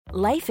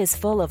Life is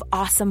full of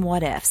awesome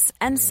what-ifs,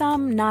 and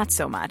some not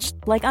so much,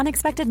 like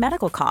unexpected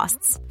medical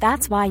costs.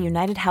 That's why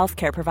United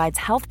Healthcare provides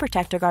Health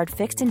Protector Guard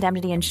fixed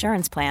indemnity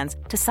insurance plans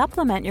to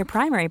supplement your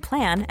primary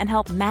plan and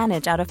help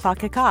manage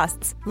out-of-pocket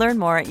costs. Learn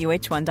more at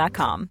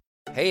uh1.com.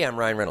 Hey, I'm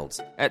Ryan Reynolds.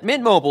 At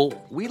Mint Mobile,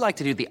 we like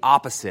to do the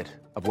opposite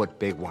of what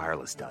Big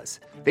Wireless does.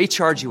 They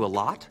charge you a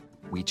lot,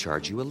 we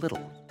charge you a little.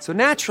 So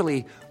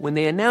naturally, when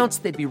they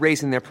announced they'd be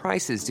raising their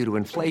prices due to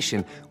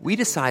inflation, we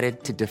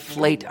decided to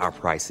deflate our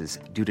prices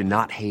due to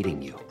not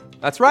hating you.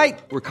 That's right.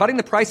 We're cutting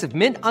the price of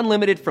Mint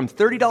Unlimited from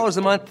 $30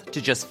 a month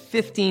to just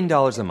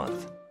 $15 a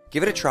month.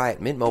 Give it a try at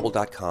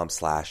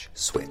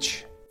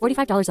mintmobile.com/switch.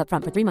 $45 up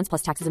front for 3 months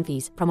plus taxes and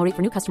fees. Promo rate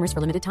for new customers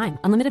for limited time.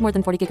 Unlimited more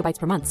than 40 gigabytes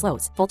per month.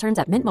 Slows full terms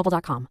at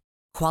mintmobile.com.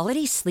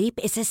 Quality sleep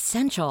is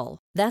essential.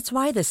 That's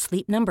why the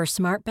Sleep Number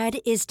Smart Bed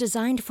is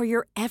designed for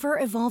your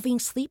ever-evolving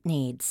sleep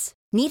needs.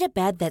 Need a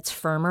bed that's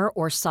firmer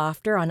or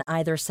softer on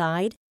either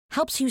side?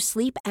 Helps you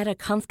sleep at a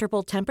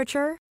comfortable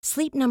temperature?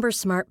 Sleep Number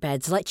Smart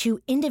Beds let you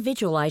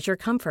individualize your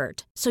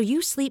comfort, so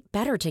you sleep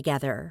better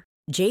together.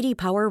 J.D.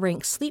 Power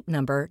ranks Sleep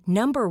Number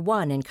number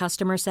 1 in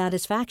customer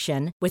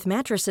satisfaction with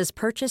mattresses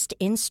purchased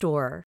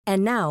in-store.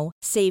 And now,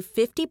 save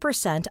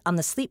 50% on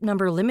the Sleep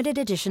Number Limited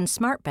Edition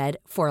Smart Bed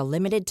for a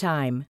limited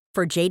time.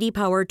 For J.D.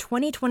 Power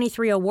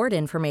 2023 award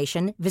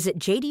information, visit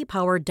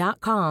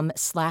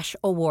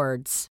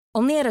jdpower.com/awards.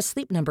 Only at a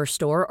Sleep Number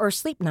store or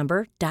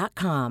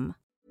sleepnumber.com.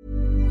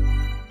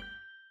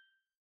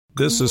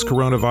 This is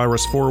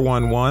Coronavirus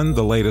 411,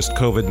 the latest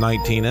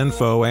COVID-19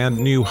 info and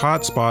new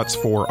hotspots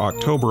for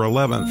October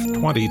 11th,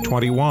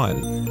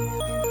 2021.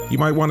 You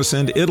might want to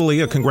send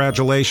Italy a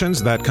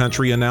congratulations. That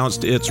country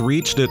announced it's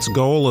reached its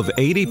goal of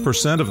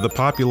 80% of the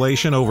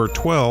population over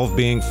 12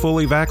 being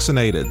fully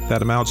vaccinated.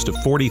 That amounts to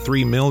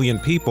 43 million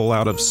people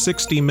out of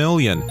 60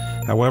 million.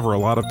 However, a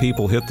lot of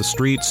people hit the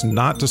streets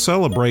not to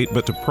celebrate,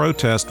 but to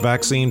protest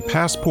vaccine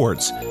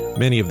passports.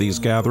 Many of these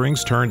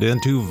gatherings turned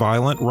into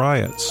violent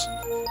riots.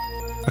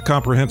 A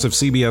comprehensive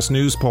CBS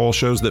News poll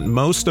shows that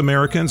most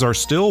Americans are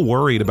still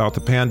worried about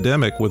the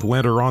pandemic with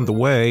winter on the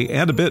way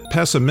and a bit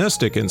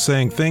pessimistic in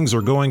saying things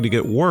are going to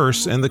get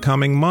worse in the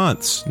coming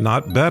months,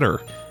 not better.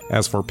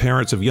 As for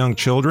parents of young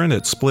children,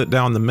 it's split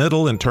down the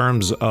middle in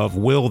terms of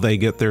will they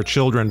get their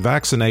children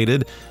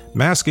vaccinated.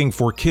 Masking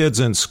for kids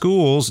in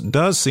schools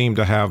does seem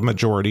to have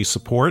majority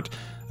support.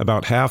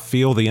 About half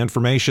feel the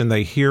information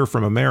they hear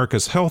from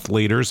America's health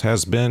leaders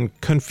has been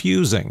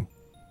confusing.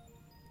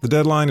 The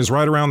deadline is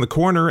right around the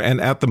corner, and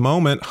at the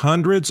moment,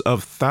 hundreds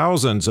of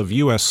thousands of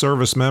U.S.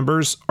 service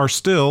members are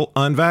still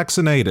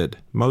unvaccinated.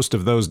 Most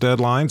of those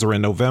deadlines are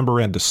in November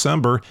and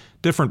December.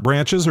 Different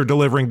branches are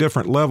delivering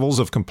different levels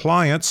of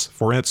compliance.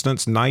 For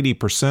instance,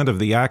 90% of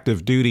the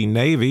active duty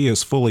Navy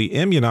is fully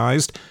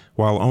immunized,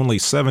 while only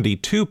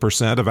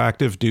 72% of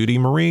active duty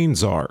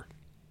Marines are.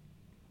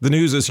 The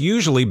news is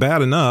usually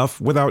bad enough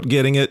without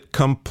getting it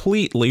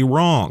completely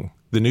wrong.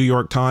 The New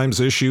York Times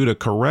issued a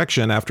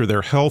correction after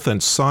their health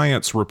and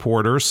science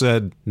reporter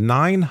said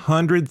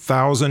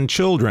 900,000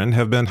 children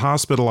have been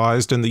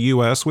hospitalized in the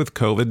U.S. with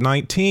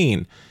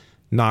COVID-19.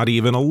 Not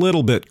even a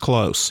little bit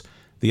close.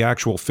 The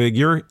actual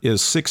figure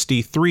is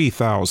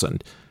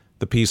 63,000.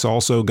 The piece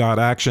also got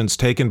actions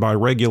taken by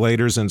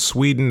regulators in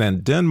Sweden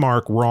and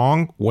Denmark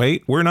wrong.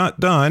 Wait, we're not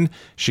done.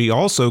 She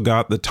also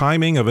got the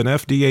timing of an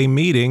FDA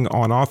meeting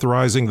on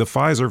authorizing the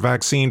Pfizer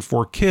vaccine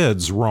for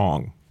kids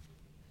wrong.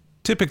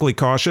 Typically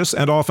cautious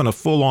and often a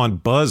full-on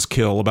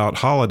buzzkill about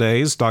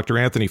holidays, Dr.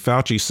 Anthony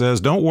Fauci says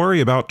don't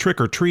worry about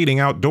trick-or-treating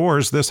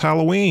outdoors this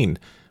Halloween.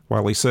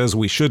 While he says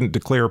we shouldn't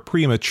declare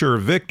premature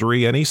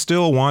victory and he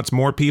still wants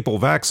more people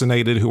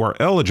vaccinated who are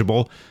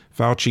eligible,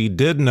 Fauci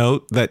did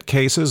note that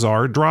cases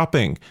are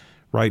dropping.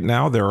 Right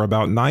now, there are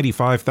about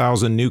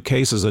 95,000 new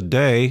cases a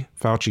day.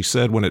 Fauci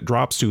said when it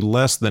drops to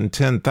less than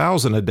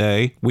 10,000 a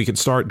day, we could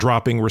start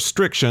dropping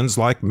restrictions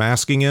like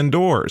masking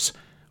indoors,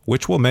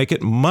 which will make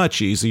it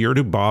much easier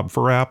to bob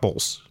for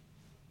apples.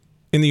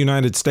 In the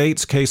United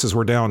States, cases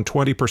were down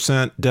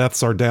 20%,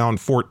 deaths are down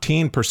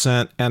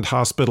 14%, and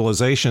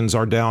hospitalizations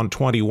are down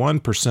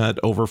 21%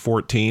 over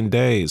 14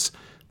 days.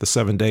 The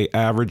 7-day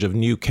average of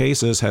new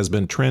cases has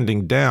been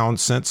trending down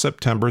since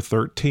September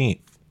 13th.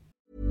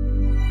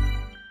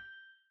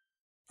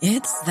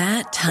 It's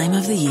that time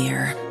of the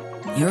year.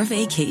 Your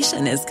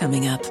vacation is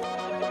coming up.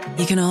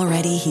 You can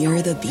already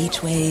hear the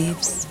beach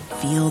waves,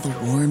 feel the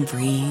warm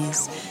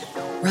breeze,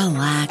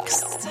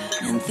 relax,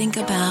 and think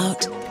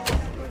about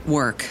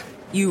work.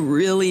 You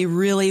really,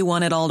 really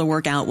want it all to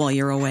work out while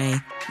you're away.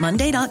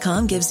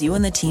 Monday.com gives you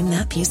and the team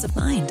that peace of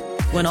mind.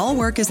 When all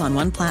work is on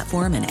one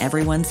platform and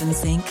everyone's in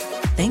sync,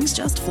 things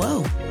just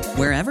flow.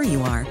 Wherever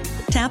you are,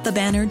 tap the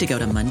banner to go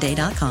to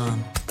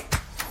Monday.com.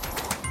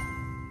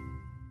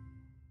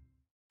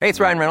 Hey, it's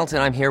Ryan Reynolds,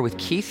 and I'm here with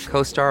Keith,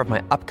 co-star of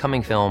my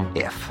upcoming film,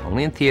 If,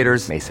 only in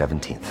theaters May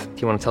 17th.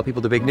 Do you want to tell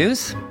people the big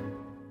news?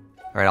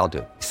 All right, I'll do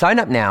it. Sign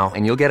up now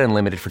and you'll get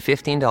unlimited for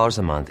 $15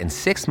 a month and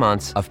 6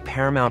 months of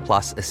Paramount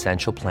Plus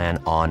Essential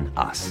Plan on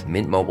us.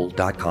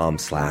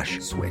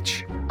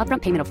 MintMobile.com/switch.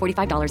 Upfront payment of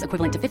 $45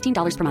 equivalent to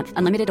 $15 per month.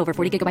 Unlimited over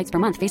 40 gigabytes per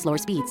month. Face lower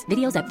speeds.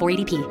 Videos at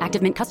 480p.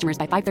 Active Mint customers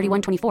by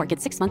 531.24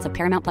 get 6 months of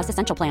Paramount Plus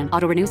Essential Plan.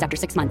 Auto renews after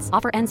 6 months.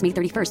 Offer ends May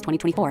 31st,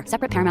 2024.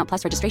 Separate Paramount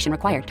Plus registration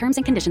required. Terms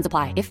and conditions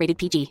apply if rated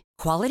PG.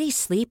 Quality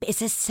sleep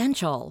is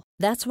essential.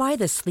 That's why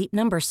the Sleep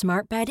Number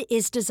Smart Bed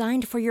is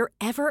designed for your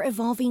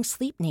ever-evolving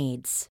sleep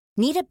needs.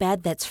 Need a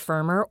bed that's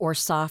firmer or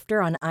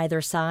softer on either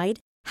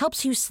side?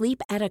 Helps you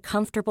sleep at a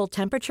comfortable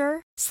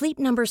temperature? Sleep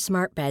Number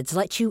Smart Beds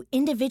let you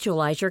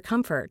individualize your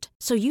comfort,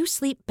 so you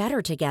sleep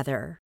better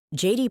together.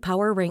 J.D.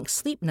 Power ranks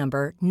Sleep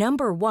Number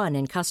number 1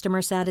 in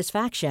customer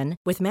satisfaction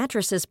with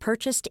mattresses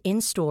purchased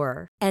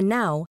in-store. And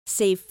now,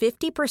 save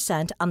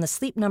 50% on the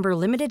Sleep Number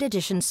Limited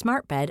Edition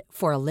Smart Bed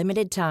for a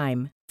limited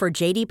time. For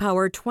J.D.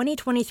 Power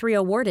 2023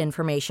 award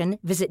information,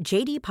 visit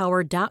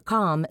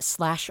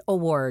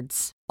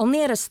jdpower.com/awards.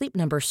 Only at a Sleep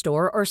Number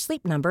store or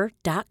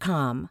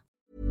sleepnumber.com.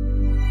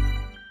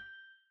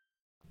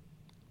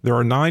 There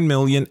are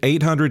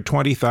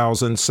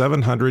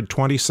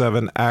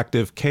 9,820,727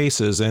 active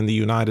cases in the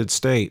United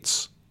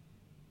States.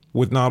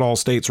 With not all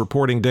states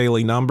reporting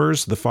daily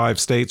numbers, the 5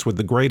 states with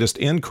the greatest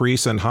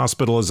increase in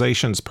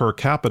hospitalizations per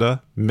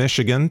capita,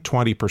 Michigan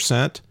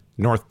 20%,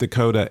 North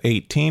Dakota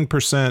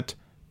 18%,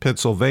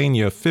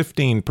 Pennsylvania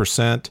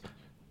 15%,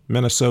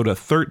 Minnesota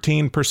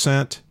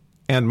 13%,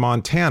 and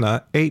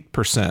Montana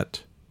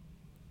 8%.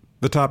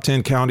 The top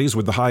 10 counties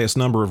with the highest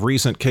number of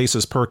recent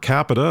cases per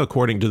capita,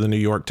 according to the New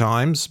York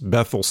Times: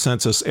 Bethel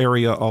Census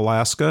Area,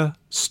 Alaska;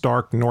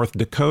 Stark, North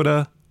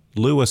Dakota;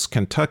 Lewis,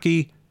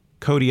 Kentucky;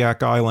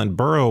 Kodiak Island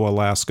Borough,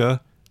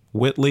 Alaska;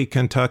 Whitley,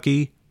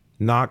 Kentucky;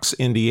 Knox,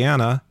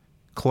 Indiana;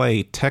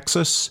 Clay,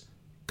 Texas;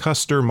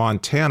 Custer,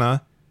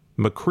 Montana;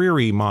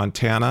 McCreary,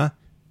 Montana;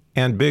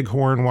 and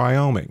Bighorn,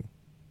 Wyoming.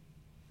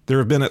 There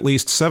have been at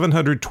least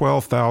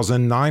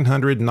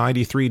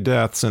 712,993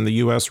 deaths in the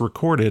U.S.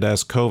 recorded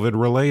as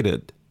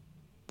COVID-related.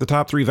 The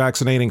top 3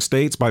 vaccinating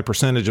states by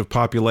percentage of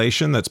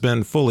population that's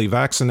been fully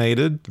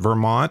vaccinated: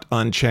 Vermont,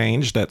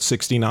 unchanged at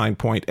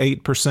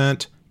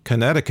 69.8%,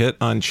 Connecticut,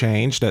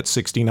 unchanged at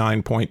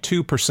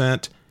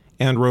 69.2%,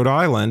 and Rhode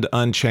Island,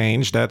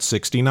 unchanged at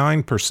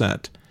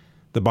 69%.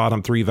 The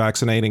bottom 3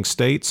 vaccinating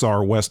states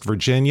are West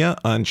Virginia,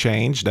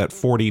 unchanged at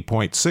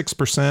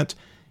 40.6%,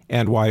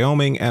 and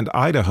Wyoming and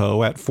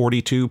Idaho at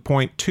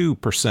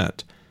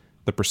 42.2%.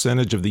 The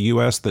percentage of the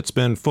U.S. that's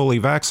been fully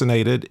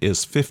vaccinated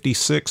is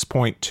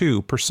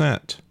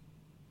 56.2%.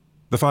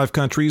 The 5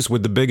 countries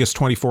with the biggest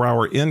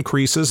 24-hour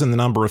increases in the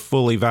number of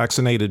fully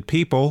vaccinated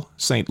people: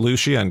 St.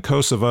 Lucia and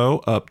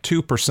Kosovo up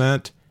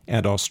 2%,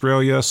 and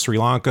Australia, Sri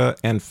Lanka,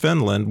 and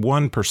Finland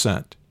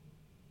 1%.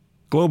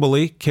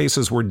 Globally,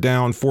 cases were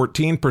down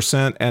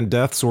 14% and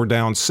deaths were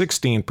down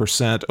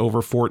 16%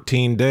 over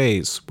 14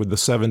 days, with the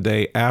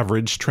 7-day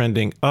average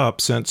trending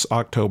up since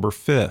October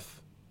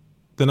 5th.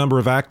 The number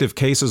of active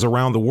cases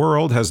around the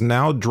world has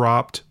now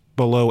dropped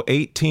below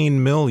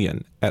 18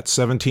 million at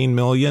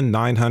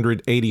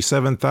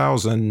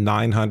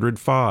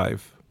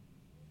 17,987,905.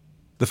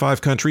 The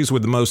 5 countries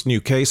with the most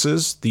new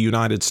cases: the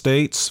United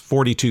States,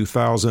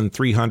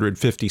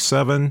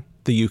 42,357,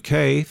 the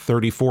UK,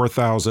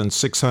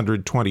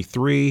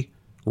 34,623,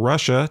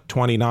 Russia,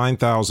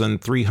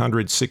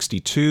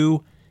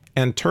 29,362,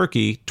 and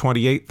Turkey,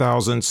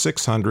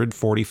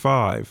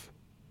 28,645.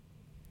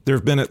 There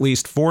have been at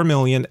least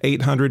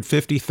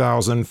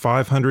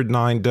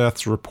 4,850,509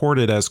 deaths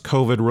reported as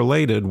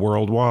COVID-related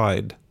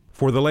worldwide.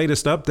 For the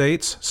latest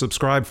updates,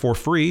 subscribe for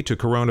free to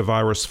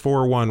Coronavirus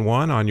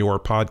 411 on your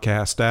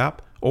podcast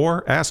app,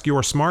 or ask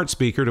your smart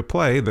speaker to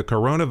play the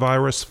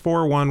Coronavirus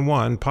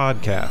 411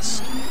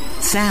 podcast.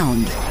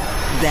 Sound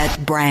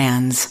that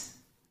brands.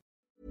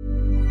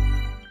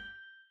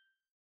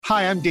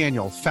 Hi, I'm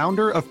Daniel,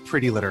 founder of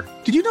Pretty Litter.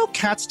 Did you know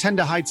cats tend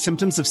to hide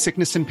symptoms of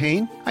sickness and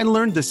pain? I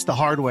learned this the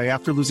hard way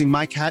after losing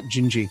my cat,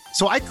 Gingy.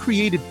 So I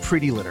created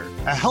Pretty Litter,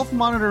 a health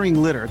monitoring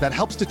litter that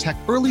helps detect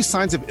early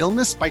signs of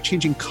illness by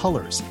changing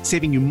colors,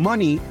 saving you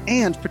money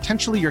and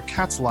potentially your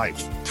cat's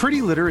life.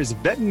 Pretty Litter is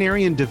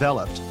veterinarian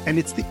developed, and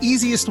it's the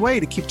easiest way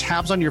to keep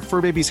tabs on your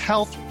fur baby's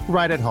health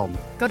right at home.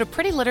 Go to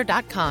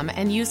prettylitter.com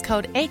and use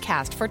code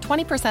ACAST for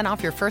 20%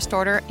 off your first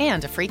order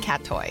and a free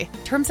cat toy.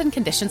 Terms and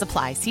conditions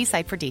apply. See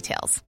site for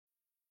details.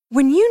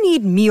 When you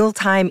need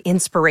mealtime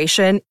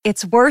inspiration,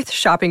 it's worth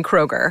shopping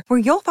Kroger, where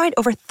you'll find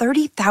over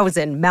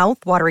 30,000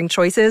 mouth-watering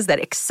choices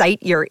that excite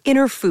your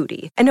inner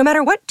foodie. And no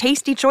matter what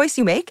tasty choice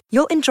you make,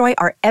 you'll enjoy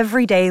our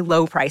everyday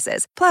low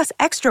prices, plus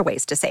extra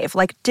ways to save,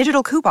 like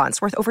digital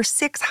coupons worth over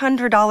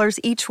 $600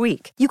 each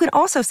week. You can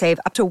also save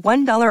up to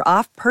 $1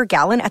 off per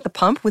gallon at the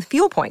pump with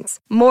fuel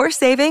points. More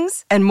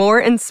savings and more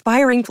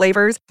inspiring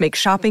flavors make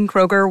shopping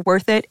Kroger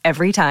worth it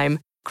every time.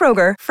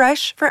 Kroger,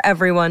 fresh for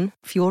everyone.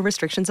 Fuel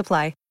restrictions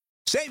apply.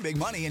 Save big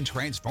money and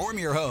transform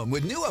your home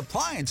with new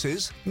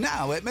appliances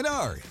now at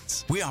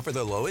Menards. We offer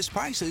the lowest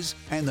prices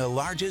and the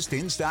largest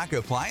in-stock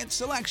appliance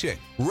selection.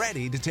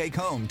 Ready to take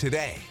home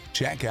today.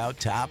 Check out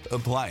top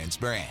appliance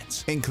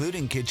brands,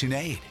 including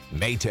KitchenAid,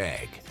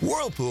 Maytag,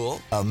 Whirlpool,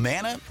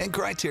 Amana, and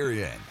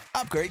Criterion.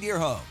 Upgrade your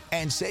home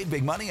and save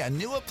big money on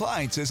new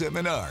appliances at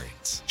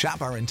Menards.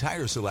 Shop our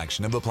entire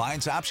selection of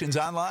appliance options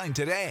online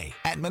today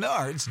at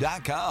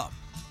Menards.com.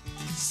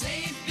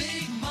 Save big